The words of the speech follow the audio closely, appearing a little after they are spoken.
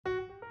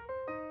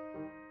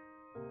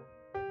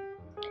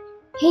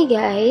Hey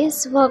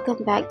guys, welcome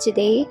back.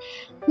 Today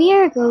we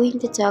are going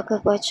to talk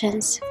about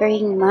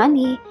transferring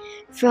money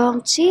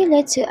from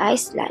Chile to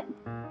Iceland.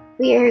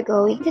 We are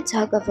going to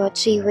talk about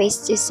 3 ways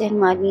to send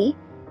money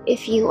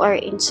if you are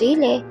in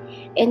Chile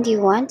and you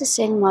want to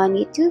send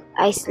money to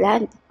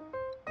Iceland.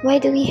 Why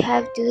do we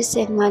have to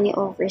send money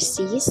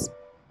overseas?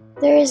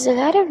 There is a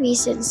lot of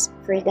reasons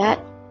for that,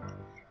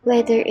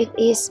 whether it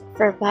is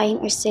for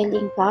buying or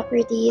selling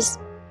properties,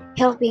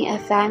 helping a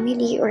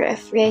family or a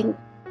friend,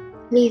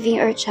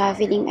 living or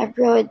traveling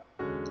abroad,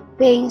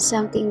 paying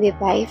something we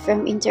buy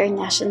from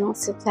international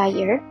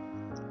supplier,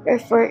 or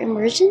for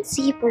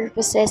emergency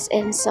purposes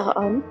and so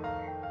on.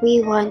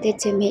 We wanted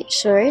to make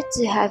sure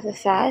to have a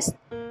fast,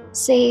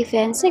 safe,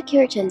 and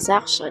secure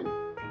transaction.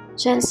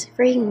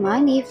 Transferring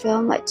money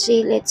from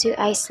Chile to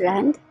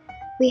Iceland,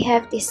 we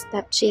have these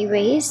top 3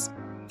 ways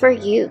for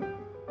you.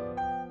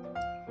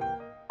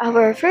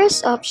 Our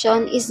first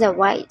option is the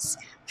WISE,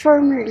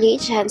 formerly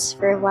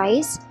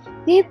TransferWise.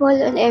 People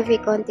on every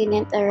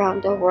continent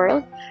around the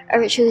world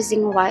are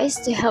choosing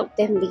WISE to help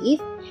them live,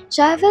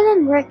 travel,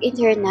 and work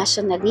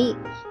internationally.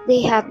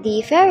 They have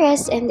the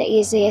fairest and the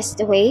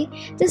easiest way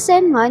to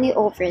send money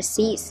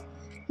overseas.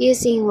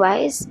 Using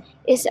WISE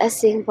is as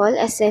simple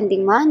as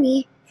sending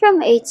money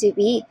from A to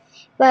B,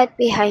 but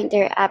behind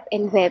their app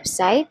and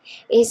website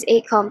is a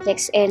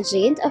complex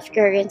engine of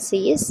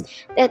currencies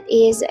that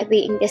is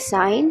being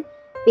designed,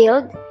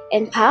 built,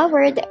 and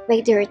powered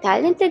by their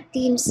talented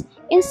teams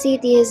in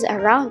cities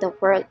around the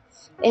world.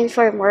 And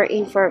for more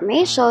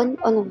information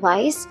on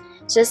WISE,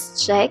 just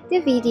check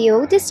the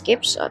video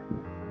description.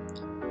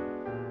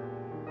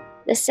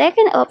 The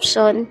second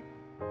option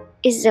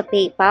is the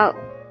PayPal.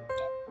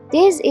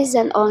 This is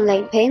an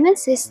online payment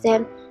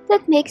system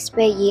that makes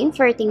paying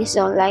for things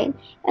online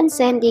and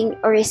sending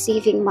or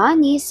receiving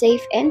money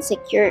safe and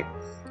secure.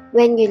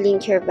 When you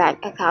link your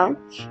bank account,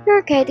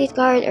 your credit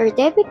card or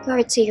debit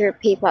card to your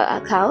PayPal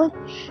account,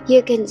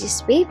 you can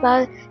use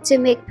PayPal to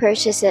make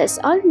purchases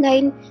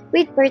online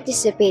with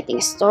participating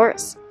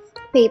stores.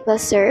 PayPal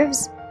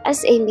serves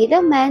as a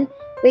middleman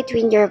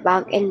between your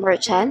bank and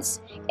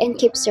merchants and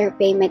keeps your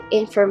payment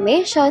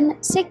information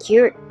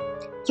secure.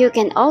 You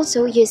can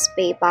also use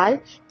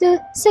PayPal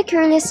to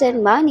securely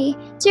send money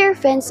to your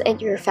friends and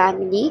your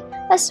family,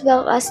 as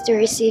well as to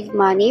receive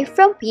money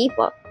from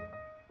people.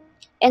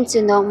 And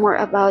to know more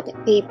about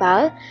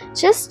PayPal,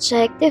 just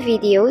check the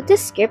video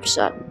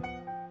description.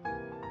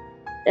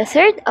 The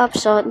third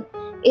option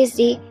is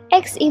the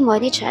XE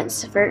Money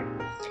Transfer.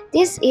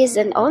 This is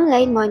an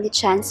online money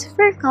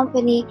transfer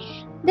company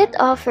that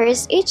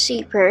offers a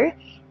cheaper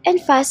and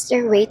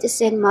faster way to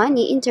send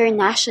money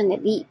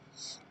internationally.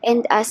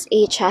 And as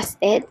a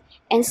trusted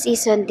and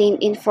seasoned name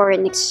in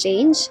foreign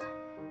exchange,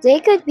 they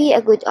could be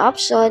a good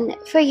option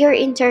for your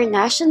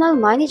international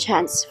money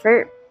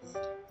transfer.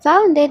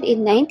 Founded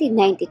in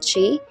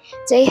 1993,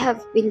 they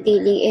have been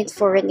dealing in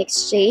foreign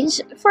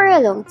exchange for a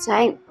long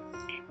time.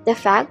 The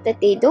fact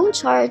that they don't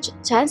charge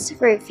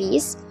transfer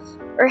fees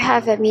or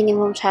have a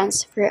minimum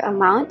transfer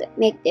amount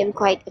make them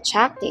quite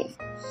attractive.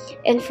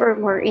 And for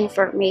more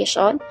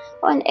information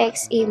on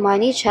XE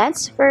Money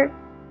Transfer,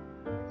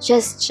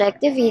 just check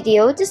the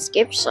video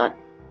description.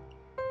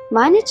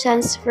 Money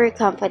transfer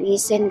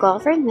companies and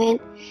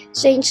government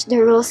change the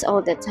rules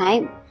all the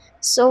time.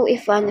 So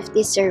if one of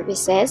these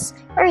services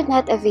are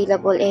not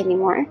available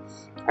anymore,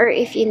 or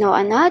if you know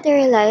another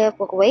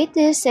reliable way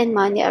to send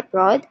money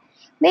abroad,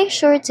 make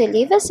sure to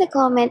leave us a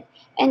comment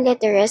and let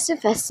the rest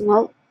of us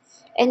know.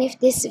 And if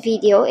this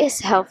video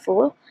is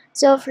helpful,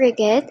 don't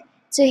forget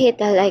to hit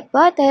the like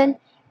button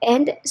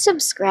and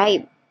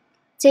subscribe.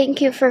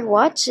 Thank you for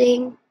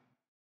watching.